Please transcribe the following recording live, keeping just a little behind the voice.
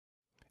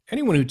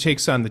Anyone who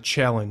takes on the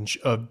challenge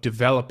of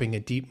developing a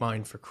deep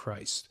mind for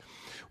Christ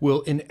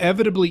will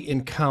inevitably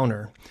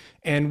encounter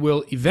and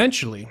will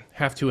eventually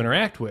have to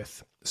interact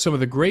with some of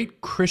the great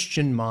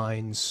Christian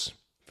minds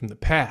from the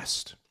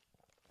past.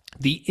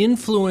 The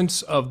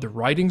influence of the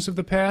writings of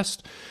the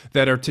past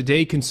that are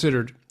today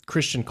considered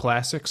Christian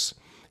classics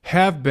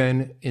have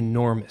been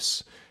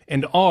enormous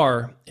and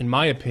are, in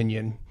my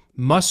opinion,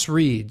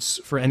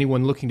 must-reads for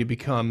anyone looking to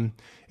become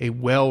a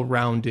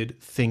well-rounded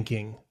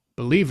thinking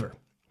believer.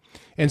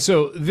 And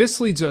so this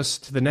leads us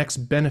to the next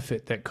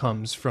benefit that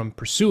comes from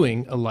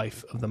pursuing a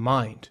life of the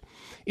mind.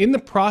 In the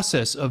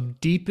process of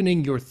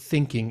deepening your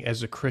thinking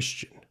as a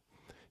Christian,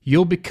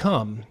 you'll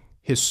become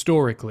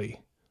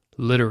historically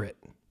literate.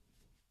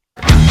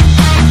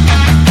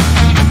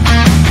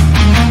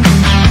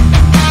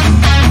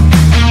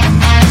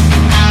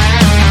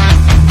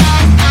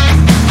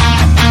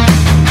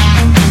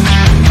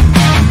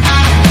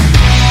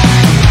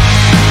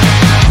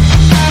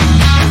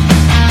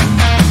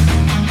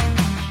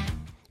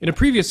 In a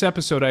previous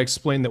episode, I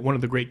explained that one of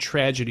the great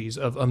tragedies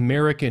of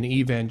American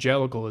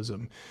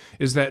evangelicalism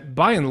is that,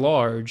 by and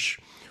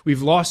large,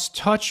 we've lost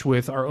touch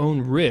with our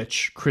own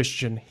rich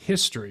Christian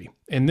history,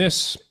 and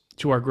this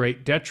to our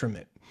great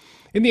detriment.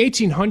 In the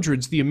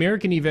 1800s, the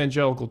American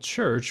evangelical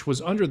church was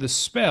under the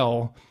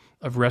spell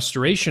of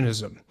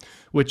Restorationism,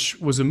 which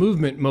was a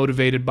movement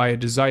motivated by a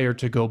desire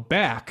to go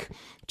back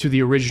to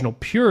the original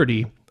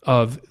purity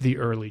of the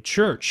early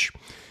church.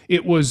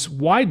 It was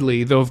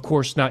widely, though of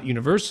course not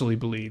universally,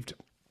 believed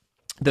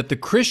that the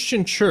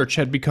Christian church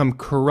had become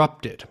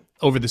corrupted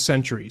over the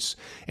centuries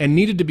and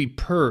needed to be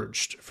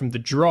purged from the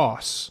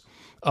dross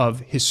of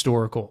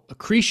historical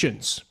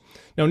accretions.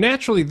 Now,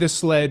 naturally,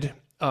 this led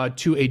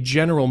to a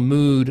general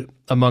mood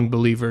among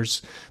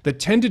believers that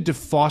tended to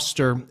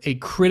foster a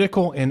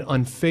critical and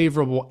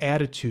unfavorable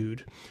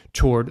attitude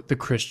toward the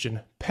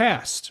Christian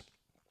past.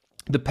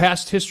 The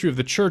past history of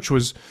the church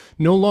was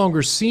no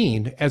longer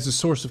seen as a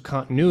source of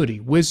continuity,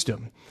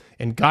 wisdom,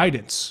 and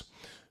guidance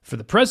for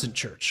the present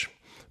church,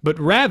 but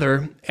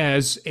rather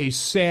as a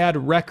sad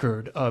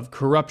record of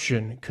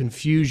corruption,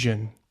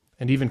 confusion,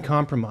 and even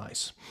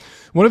compromise.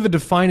 One of the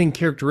defining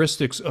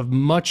characteristics of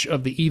much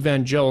of the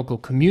evangelical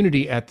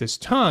community at this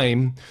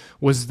time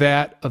was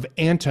that of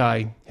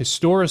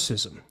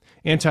anti-historicism.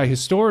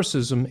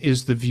 Anti-historicism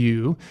is the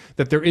view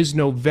that there is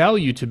no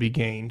value to be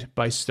gained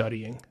by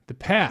studying the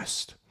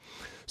past.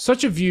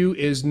 Such a view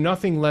is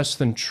nothing less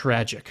than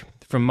tragic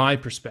from my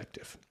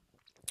perspective,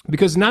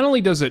 because not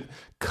only does it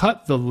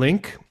cut the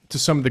link to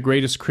some of the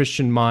greatest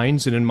Christian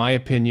minds, and in my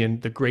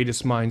opinion, the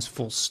greatest minds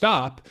full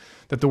stop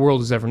that the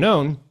world has ever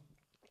known,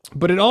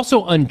 but it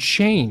also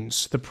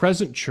unchains the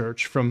present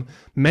church from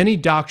many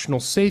doctrinal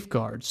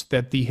safeguards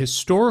that the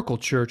historical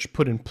church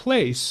put in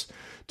place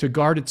to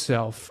guard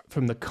itself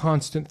from the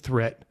constant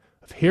threat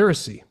of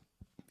heresy.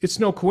 It's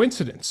no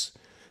coincidence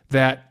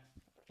that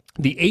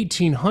the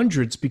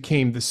 1800s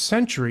became the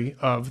century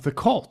of the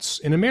cults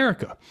in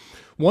America.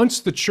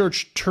 Once the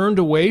church turned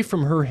away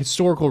from her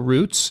historical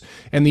roots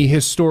and the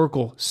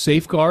historical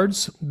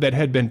safeguards that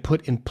had been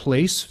put in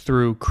place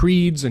through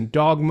creeds and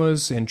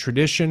dogmas and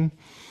tradition,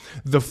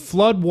 the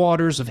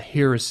floodwaters of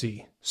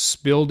heresy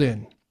spilled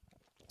in.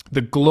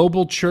 The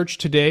global church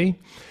today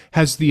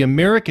has the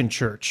American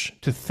church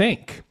to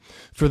thank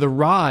for the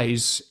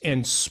rise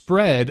and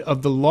spread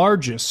of the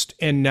largest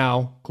and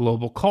now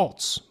global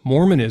cults,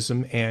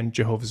 Mormonism and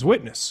Jehovah's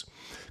Witness.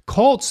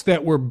 Cults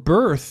that were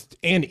birthed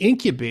and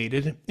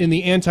incubated in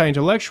the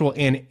anti-intellectual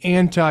and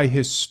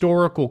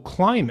anti-historical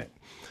climate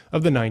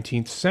of the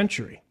 19th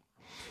century.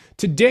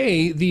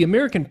 Today, the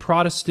American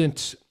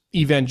Protestant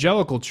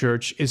evangelical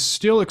church is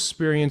still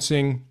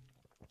experiencing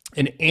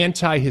an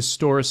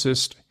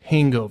anti-historicist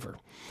hangover.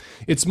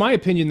 It's my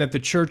opinion that the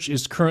church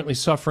is currently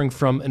suffering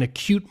from an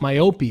acute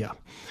myopia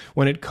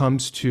when it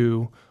comes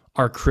to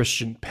our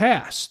Christian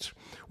past.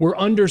 We're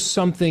under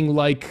something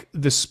like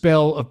the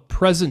spell of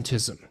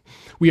presentism.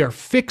 We are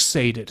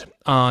fixated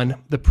on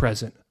the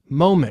present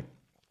moment.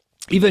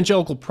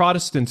 Evangelical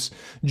Protestants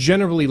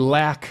generally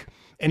lack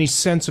any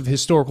sense of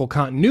historical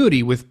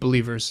continuity with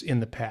believers in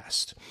the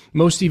past.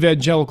 Most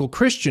evangelical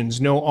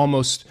Christians know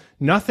almost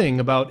nothing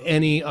about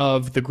any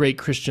of the great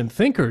Christian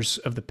thinkers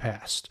of the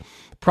past.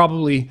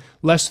 Probably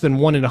less than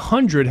 1 in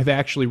 100 have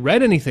actually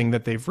read anything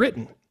that they've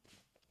written.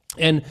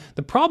 And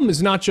the problem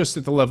is not just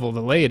at the level of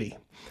the laity.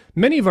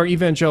 Many of our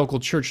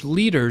evangelical church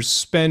leaders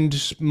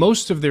spend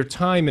most of their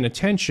time and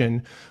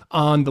attention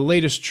on the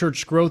latest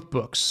church growth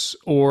books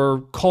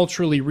or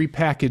culturally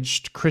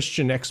repackaged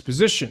Christian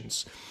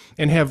expositions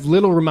and have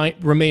little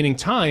remaining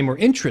time or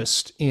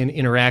interest in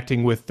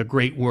interacting with the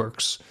great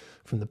works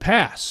from the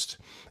past.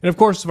 And of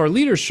course, if our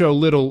leaders show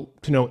little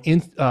to no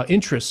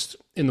interest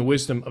in the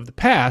wisdom of the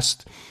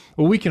past,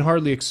 well, we can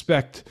hardly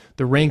expect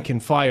the rank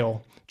and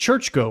file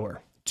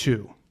churchgoer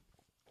to.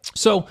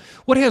 So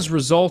what has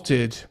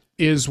resulted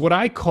is what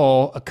I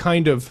call a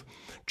kind of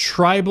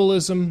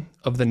tribalism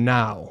of the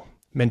now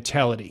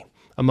mentality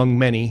among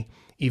many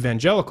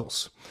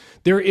evangelicals.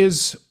 There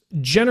is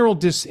general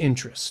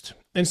disinterest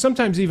and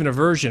sometimes even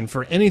aversion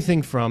for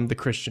anything from the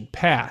Christian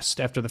past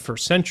after the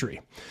first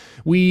century.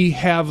 We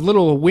have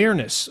little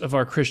awareness of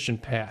our Christian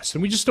past,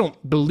 and we just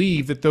don't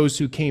believe that those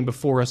who came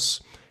before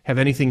us have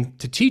anything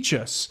to teach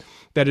us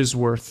that is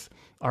worth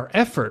our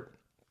effort.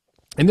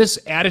 And this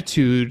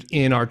attitude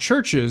in our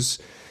churches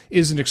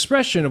is an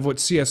expression of what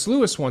C.S.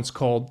 Lewis once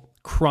called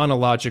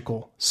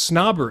chronological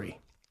snobbery.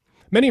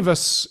 Many of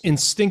us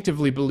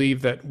instinctively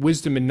believe that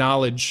wisdom and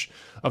knowledge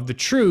of the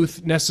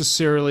truth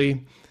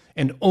necessarily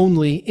and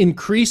only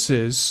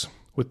increases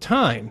with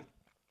time.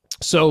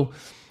 So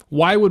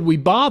why would we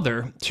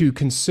bother to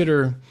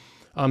consider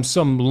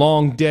some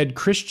long dead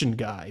Christian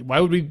guy? Why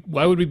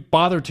would we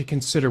bother to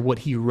consider what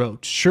he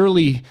wrote?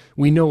 Surely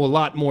we know a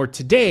lot more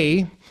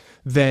today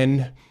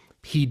than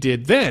he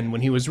did then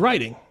when he was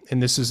writing.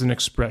 And this is an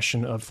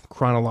expression of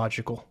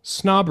chronological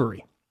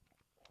snobbery.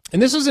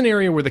 And this is an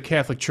area where the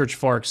Catholic Church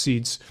far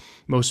exceeds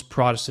most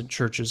Protestant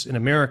churches in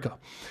America.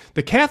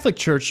 The Catholic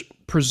Church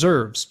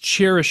preserves,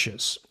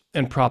 cherishes,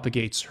 and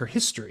propagates her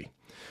history.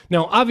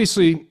 Now,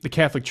 obviously, the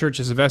Catholic Church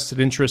has a vested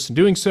interest in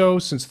doing so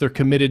since they're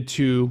committed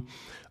to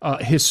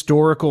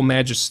historical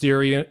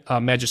magisterium,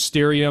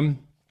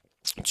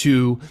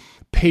 to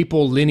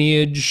papal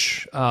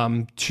lineage,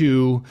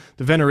 to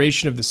the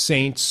veneration of the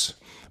saints.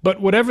 But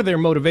whatever their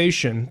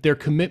motivation, their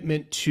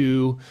commitment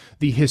to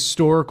the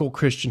historical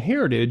Christian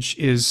heritage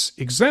is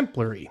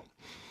exemplary.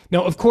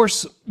 Now, of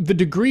course, the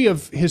degree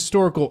of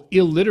historical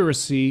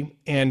illiteracy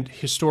and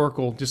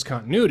historical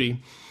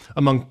discontinuity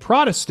among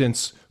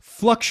Protestants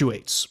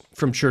fluctuates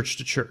from church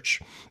to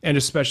church, and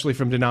especially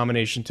from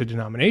denomination to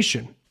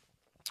denomination.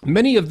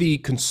 Many of the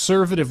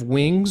conservative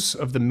wings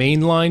of the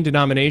mainline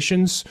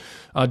denominations,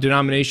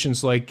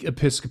 denominations like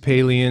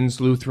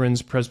Episcopalians,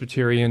 Lutherans,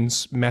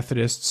 Presbyterians,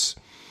 Methodists,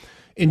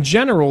 in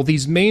general,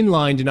 these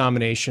mainline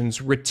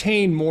denominations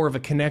retain more of a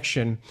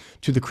connection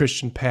to the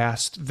Christian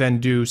past than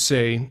do,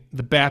 say,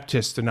 the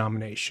Baptist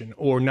denomination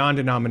or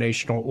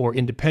non-denominational or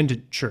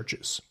independent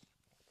churches.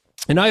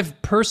 And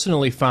I've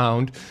personally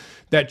found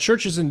that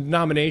churches and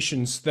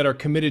denominations that are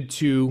committed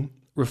to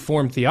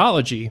Reformed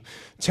theology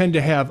tend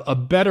to have a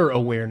better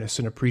awareness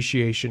and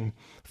appreciation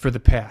for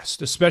the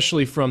past,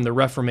 especially from the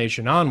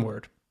Reformation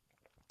onward.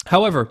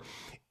 However,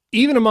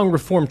 even among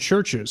Reformed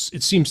churches,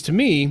 it seems to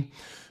me,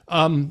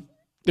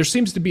 there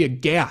seems to be a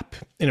gap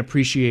in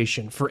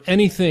appreciation for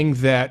anything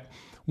that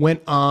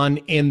went on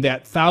in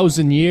that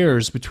 1,000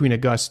 years between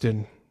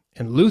Augustine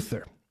and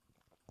Luther.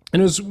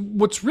 And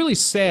what's really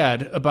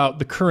sad about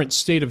the current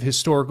state of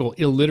historical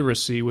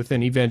illiteracy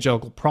within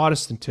evangelical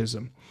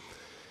Protestantism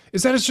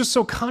is that it's just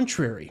so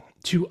contrary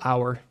to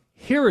our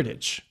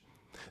heritage.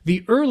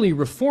 The early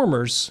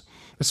reformers,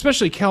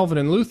 especially Calvin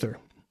and Luther,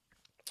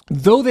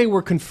 though they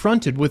were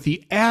confronted with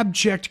the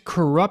abject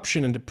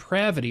corruption and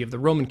depravity of the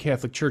Roman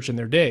Catholic Church in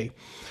their day,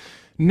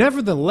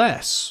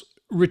 nevertheless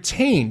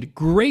retained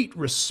great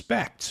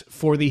respect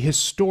for the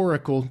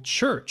historical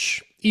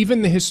church,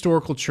 even the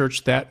historical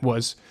church that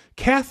was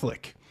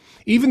Catholic.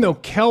 Even though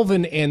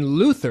Calvin and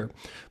Luther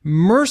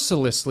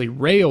mercilessly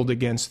railed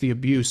against the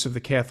abuse of the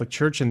Catholic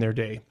Church in their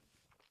day,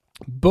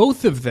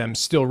 both of them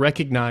still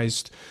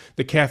recognized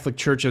the Catholic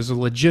Church as a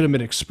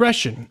legitimate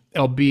expression,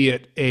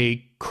 albeit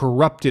a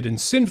corrupted and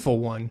sinful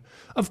one,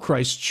 of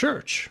Christ's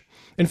church.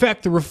 In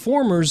fact, the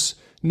Reformers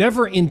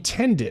never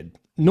intended,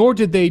 nor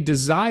did they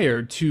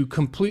desire, to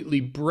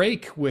completely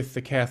break with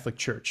the Catholic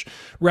Church.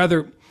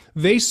 Rather,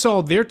 they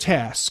saw their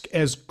task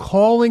as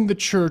calling the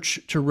church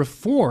to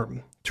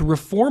reform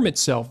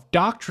itself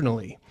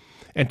doctrinally,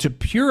 and to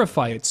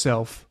purify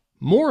itself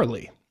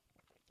morally.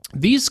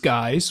 These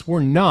guys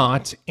were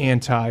not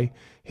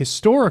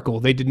anti-historical.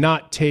 They did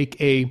not take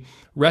a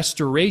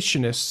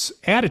restorationist's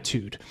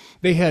attitude.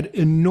 They had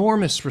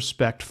enormous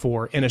respect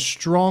for and a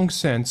strong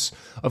sense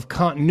of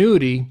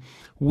continuity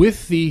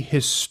with the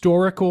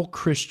historical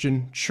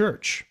Christian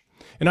church.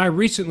 And I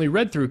recently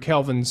read through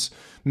Calvin's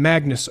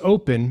Magnus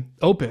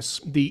Opus,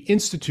 the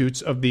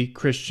Institutes of the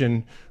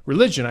Christian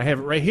Religion. I have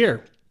it right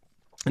here.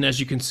 And as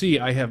you can see,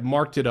 I have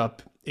marked it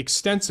up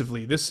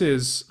extensively. This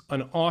is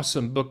an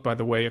awesome book, by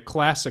the way, a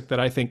classic that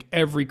I think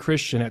every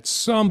Christian at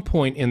some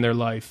point in their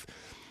life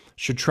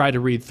should try to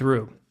read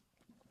through.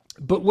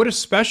 But what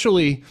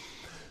especially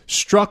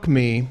struck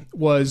me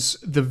was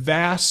the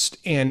vast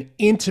and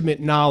intimate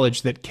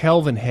knowledge that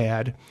Calvin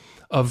had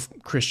of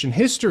Christian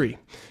history.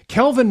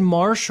 Calvin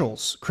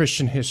marshals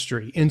Christian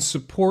history in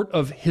support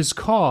of his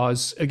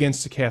cause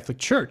against the Catholic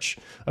Church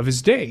of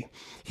his day.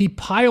 He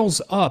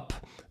piles up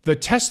the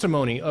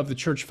testimony of the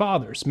church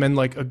fathers, men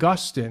like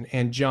Augustine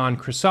and John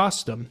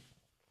Chrysostom,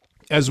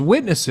 as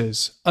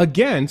witnesses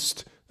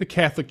against the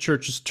Catholic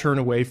Church's turn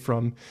away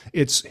from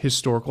its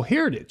historical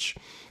heritage.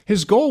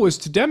 His goal was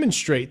to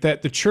demonstrate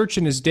that the church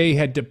in his day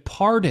had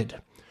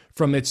departed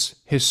from its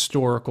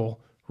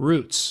historical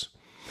roots.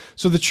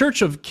 So the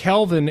church of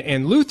Calvin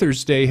and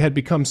Luther's day had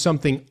become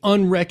something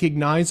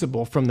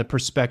unrecognizable from the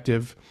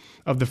perspective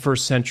of the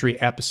first century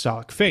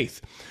apostolic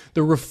faith.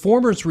 The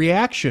Reformers'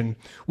 reaction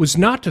was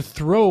not to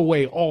throw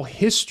away all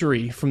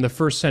history from the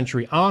first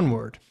century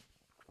onward,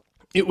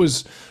 It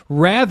was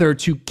rather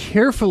to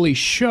carefully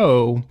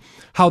show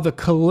how the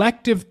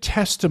collective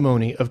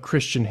testimony of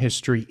Christian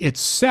history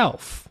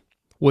itself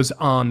was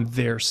on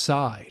their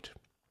side.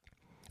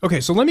 Okay,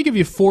 so let me give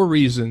you 4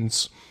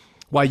 reasons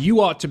why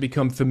you ought to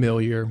become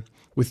familiar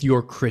with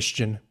your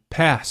Christian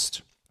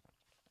past.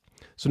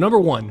 So number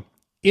 1,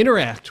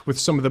 interact with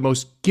some of the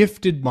most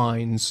gifted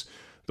minds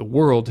the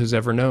world has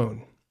ever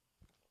known.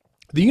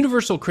 The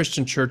Universal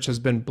Christian Church has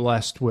been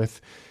blessed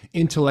with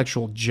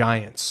intellectual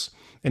giants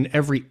in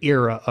every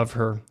era of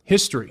her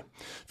history.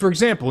 For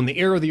example, in the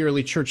era of the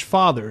early church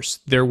fathers,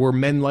 there were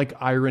men like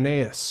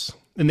Irenaeus.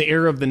 In the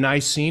era of the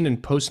Nicene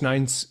and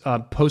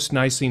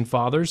post-Nicene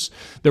fathers,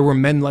 there were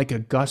men like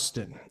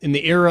Augustine. In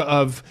the era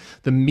of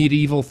the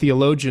medieval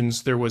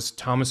theologians, there was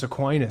Thomas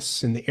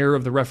Aquinas. In the era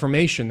of the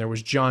Reformation, there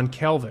was John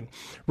Calvin.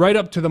 Right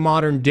up to the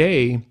modern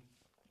day,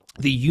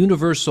 the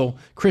Universal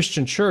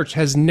Christian Church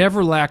has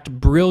never lacked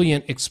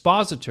brilliant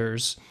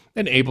expositors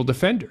and able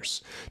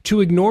defenders.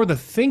 To ignore the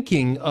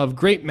thinking of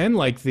great men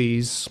like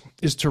these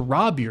is to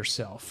rob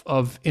yourself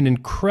of an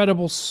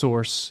incredible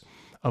source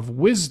of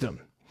wisdom.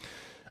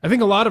 I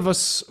think a lot of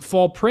us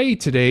fall prey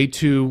today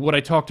to what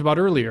I talked about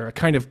earlier, a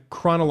kind of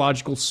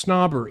chronological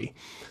snobbery,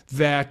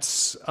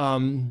 that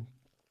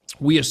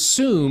we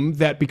assume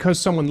that because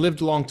someone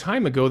lived a long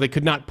time ago, they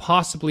could not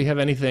possibly have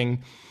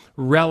anything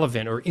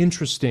relevant or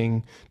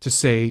interesting to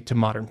say to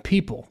modern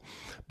people.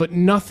 But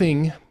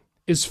nothing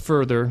is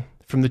further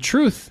from the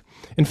truth.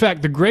 In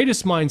fact, the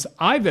greatest minds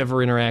I've ever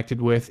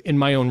interacted with in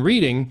my own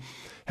reading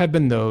have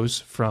been those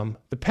from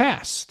the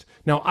past.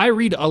 Now, I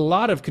read a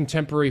lot of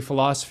contemporary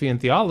philosophy and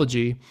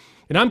theology,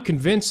 and I'm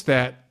convinced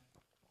that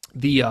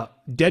the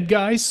dead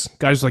guys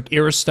like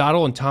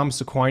Aristotle and Thomas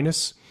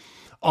Aquinas,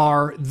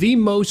 are the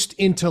most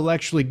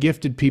intellectually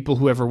gifted people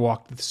who ever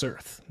walked this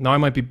earth. Now, I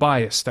might be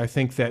biased. I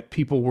think that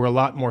people were a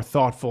lot more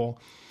thoughtful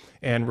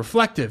and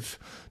reflective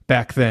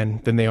back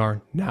then than they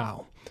are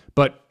now.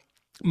 But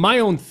my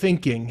own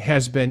thinking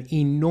has been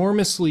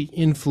enormously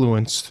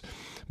influenced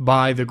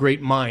by the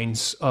great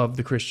minds of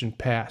the Christian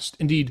past.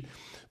 Indeed,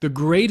 the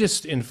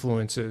greatest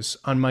influences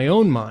on my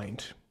own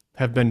mind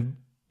have been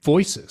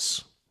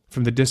voices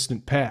from the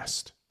distant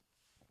past.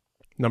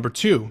 Number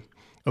 2,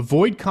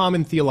 avoid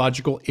common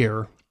theological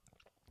error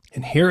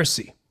and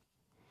heresy.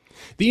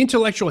 The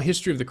intellectual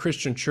history of the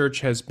Christian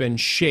church has been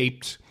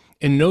shaped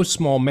in no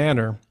small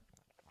manner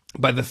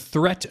by the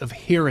threat of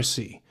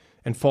heresy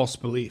and false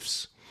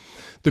beliefs.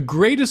 The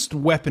greatest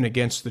weapon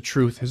against the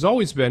truth has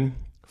always been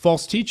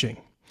false teaching.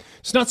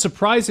 It's not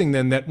surprising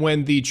then that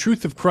when the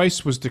truth of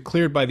Christ was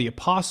declared by the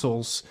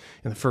apostles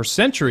in the first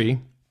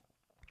century,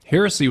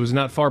 heresy was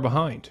not far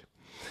behind.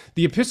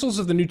 The epistles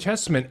of the New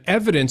Testament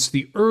evidence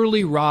the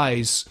early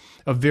rise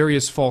of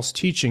various false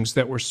teachings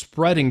that were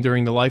spreading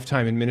during the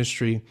lifetime and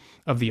ministry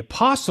of the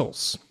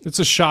apostles. It's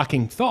a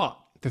shocking thought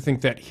to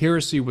think that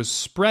heresy was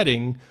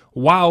spreading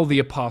while the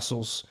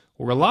apostles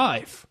were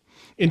alive.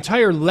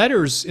 Entire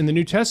letters in the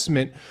New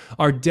Testament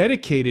are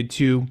dedicated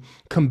to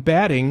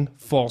combating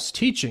false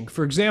teaching.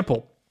 For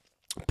example,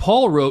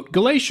 Paul wrote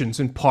Galatians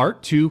in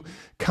part to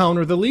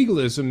counter the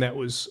legalism that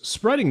was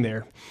spreading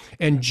there.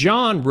 And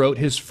John wrote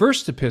his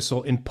first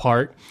epistle in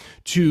part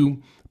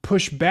to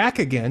push back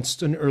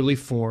against an early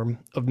form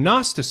of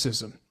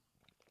Gnosticism.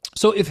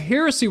 So if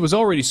heresy was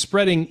already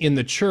spreading in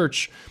the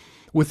church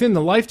within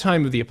the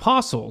lifetime of the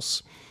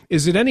apostles,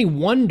 is it any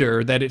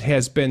wonder that it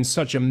has been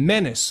such a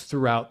menace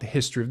throughout the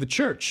history of the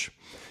church?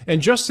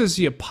 And just as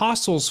the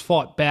apostles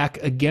fought back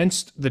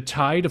against the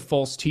tide of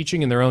false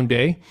teaching in their own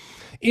day,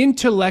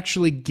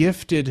 intellectually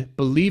gifted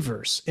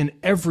believers in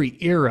every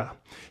era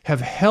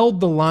have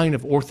held the line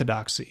of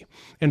orthodoxy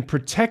and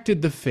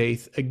protected the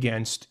faith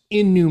against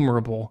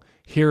innumerable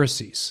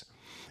heresies.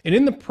 And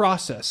in the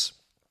process,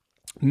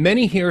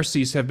 many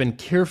heresies have been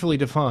carefully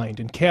defined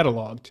and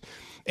cataloged,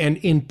 and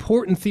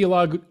important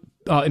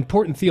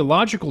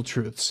theological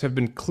truths have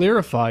been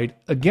clarified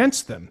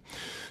against them.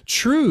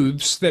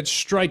 Truths that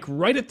strike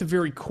right at the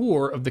very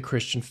core of the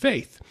Christian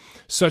faith,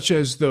 such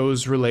as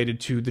those related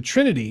to the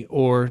Trinity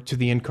or to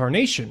the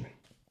Incarnation.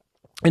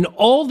 And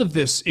all of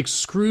this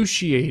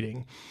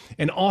excruciating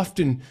and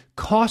often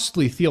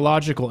costly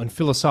theological and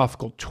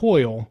philosophical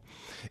toil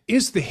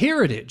is the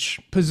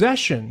heritage,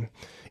 possession,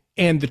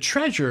 and the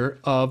treasure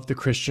of the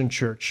Christian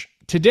church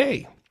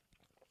today,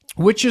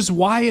 which is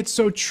why it's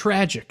so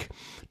tragic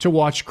to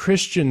watch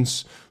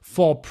Christians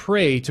fall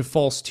prey to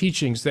false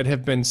teachings that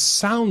have been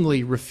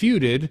soundly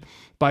refuted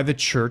by the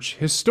church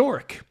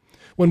historic.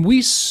 When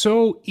we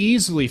so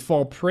easily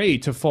fall prey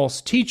to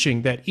false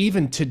teaching that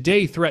even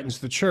today threatens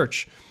the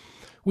church,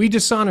 we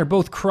dishonor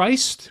both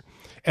Christ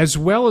as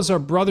well as our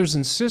brothers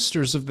and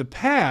sisters of the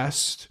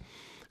past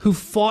who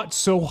fought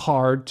so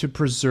hard to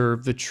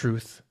preserve the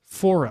truth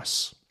for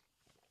us.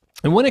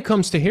 And when it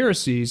comes to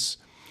heresies,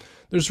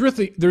 there's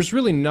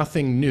really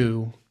nothing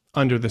new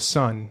under the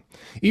sun.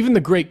 Even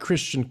the great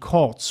Christian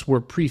cults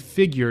were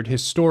prefigured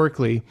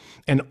historically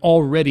and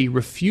already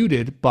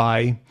refuted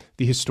by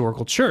the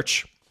historical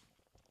church.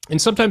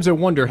 And sometimes I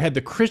wonder, had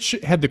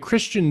the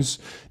Christians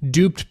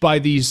duped by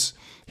these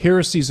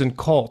heresies and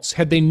cults,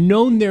 had they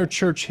known their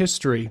church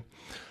history,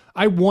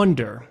 I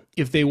wonder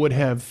if they would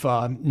have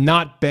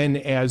not been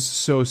as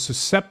so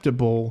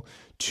susceptible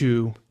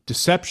to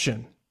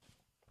deception.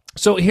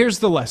 So here's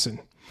the lesson.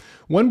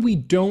 When we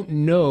don't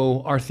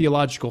know our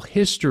theological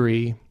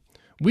history,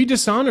 we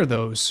dishonor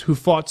those who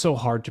fought so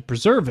hard to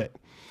preserve it.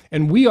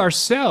 And we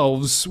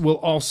ourselves will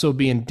also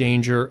be in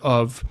danger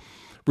of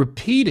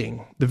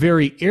repeating the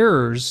very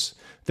errors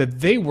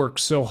that they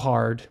worked so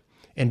hard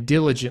and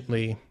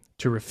diligently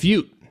to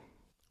refute.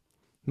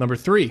 Number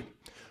 3,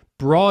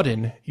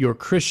 broaden your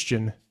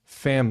Christian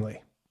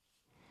family.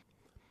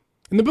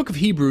 In the book of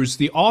Hebrews,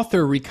 the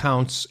author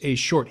recounts a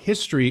short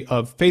history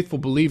of faithful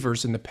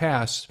believers in the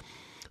past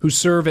who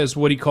serve as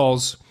what he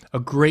calls a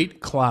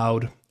great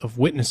cloud of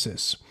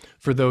witnesses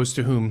for those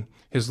to whom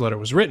his letter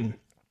was written.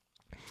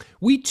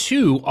 We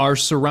too are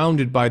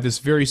surrounded by this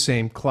very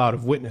same cloud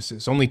of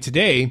witnesses, only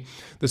today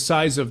the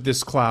size of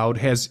this cloud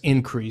has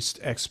increased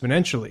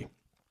exponentially.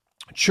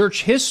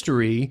 Church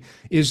history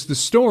is the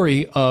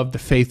story of the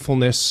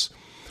faithfulness,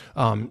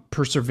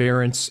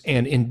 perseverance,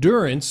 and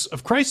endurance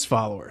of Christ's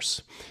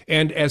followers.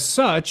 And as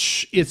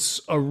such,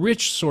 it's a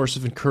rich source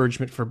of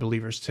encouragement for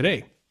believers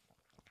today.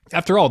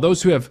 After all,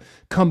 those who have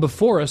come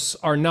before us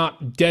are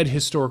not dead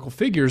historical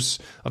figures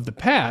of the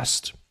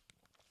past.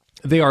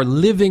 They are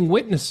living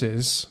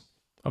witnesses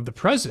of the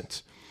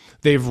present.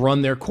 They've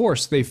run their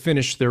course, they've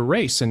finished their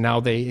race, and now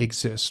they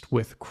exist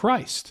with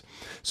Christ.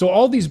 So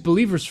all these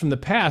believers from the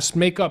past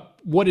make up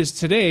what is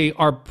today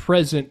our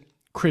present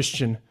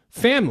Christian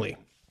family.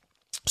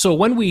 So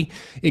when we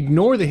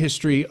ignore the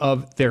history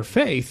of their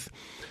faith,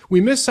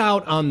 we miss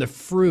out on the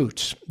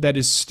fruit that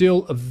is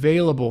still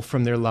available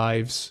from their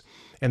lives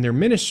and their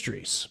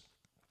ministries.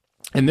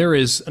 And there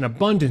is an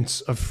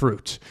abundance of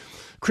fruit.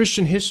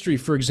 Christian history,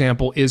 for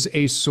example, is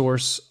a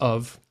source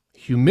of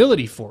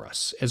humility for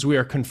us as we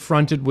are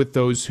confronted with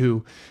those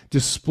who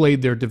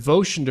displayed their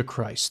devotion to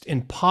Christ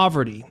in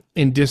poverty,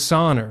 in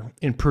dishonor,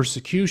 in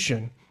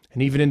persecution,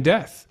 and even in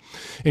death.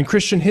 And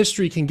Christian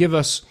history can give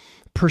us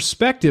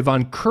perspective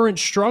on current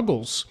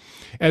struggles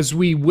as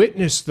we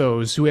witness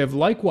those who have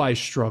likewise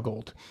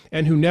struggled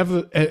and who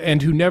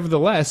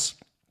nevertheless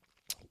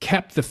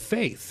kept the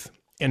faith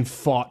and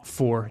fought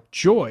for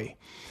joy.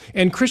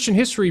 And Christian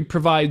history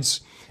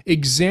provides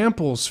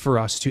examples for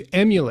us to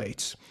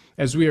emulate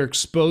as we are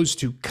exposed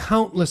to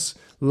countless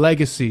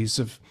legacies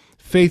of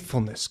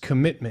faithfulness,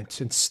 commitment,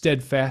 and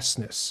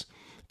steadfastness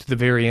to the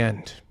very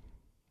end.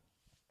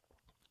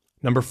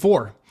 Number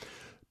 4,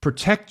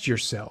 protect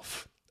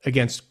yourself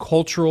against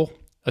cultural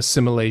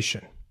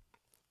assimilation.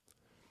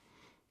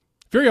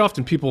 Very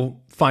often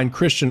people find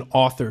Christian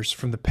authors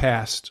from the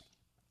past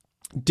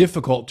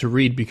difficult to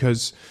read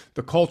because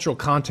the cultural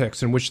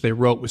context in which they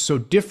wrote was so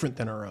different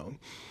than our own.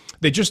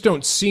 They just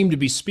don't seem to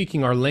be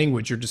speaking our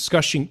language or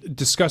discussing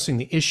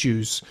the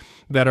issues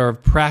that are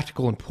of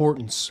practical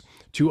importance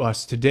to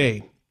us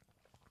today.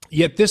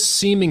 Yet this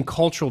seeming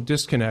cultural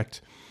disconnect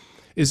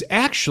is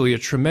actually a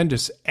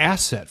tremendous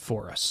asset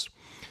for us,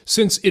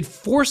 since it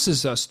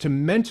forces us to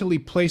mentally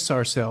place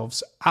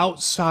ourselves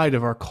outside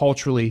of our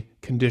culturally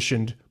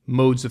conditioned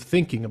modes of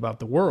thinking about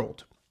the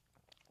world.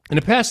 In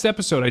a past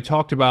episode, I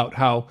talked about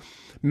how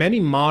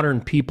many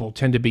modern people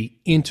tend to be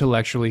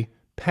intellectually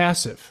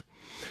passive.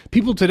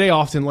 People today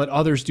often let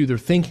others do their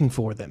thinking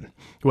for them,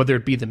 whether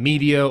it be the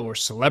media or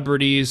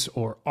celebrities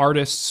or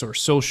artists or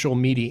social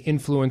media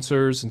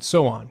influencers and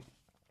so on.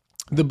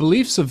 The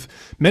beliefs of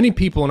many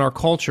people in our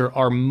culture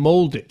are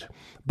molded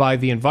by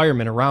the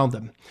environment around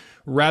them,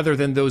 rather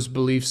than those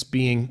beliefs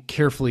being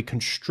carefully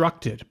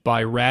constructed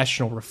by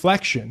rational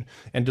reflection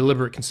and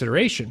deliberate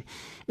consideration.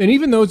 And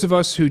even those of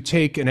us who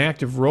take an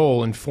active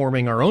role in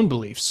forming our own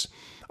beliefs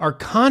are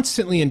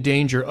constantly in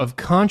danger of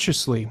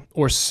consciously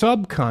or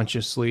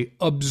subconsciously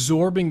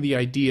absorbing the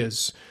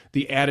ideas,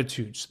 the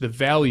attitudes, the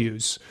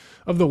values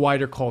of the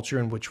wider culture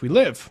in which we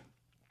live.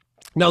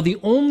 Now, the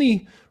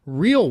only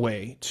real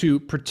way to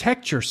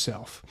protect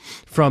yourself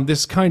from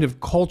this kind of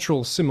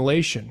cultural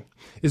assimilation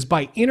is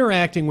by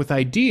interacting with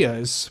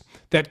ideas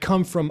that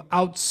come from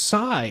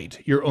outside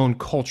your own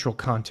cultural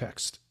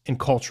context and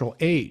cultural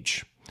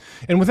age.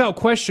 And without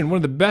question, one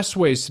of the best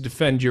ways to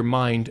defend your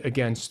mind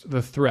against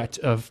the threat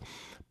of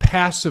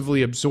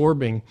passively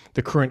absorbing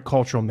the current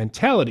cultural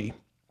mentality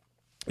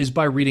is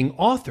by reading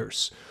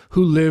authors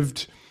who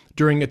lived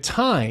during a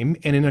time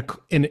and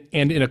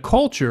in a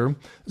culture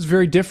that's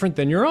very different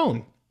than your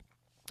own.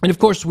 And of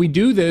course, we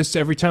do this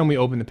every time we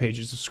open the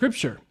pages of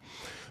Scripture.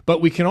 But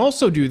we can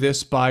also do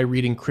this by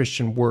reading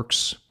Christian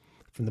works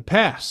from the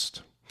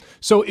past.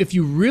 So if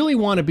you really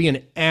want to be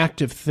an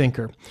active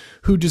thinker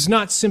who does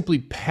not simply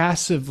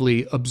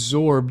passively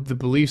absorb the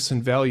beliefs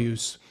and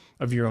values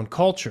of your own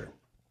culture,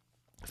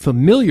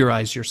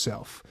 familiarize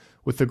yourself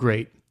with the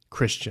great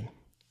Christian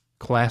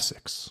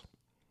classics.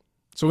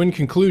 So in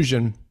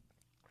conclusion,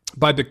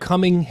 by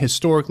becoming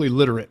historically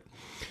literate,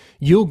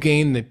 you'll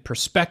gain the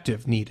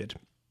perspective needed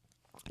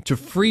to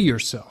free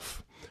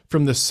yourself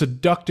from the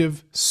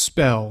seductive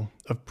spell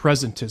of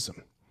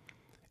presentism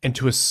and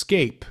to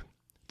escape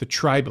the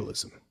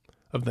tribalism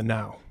of the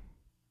now.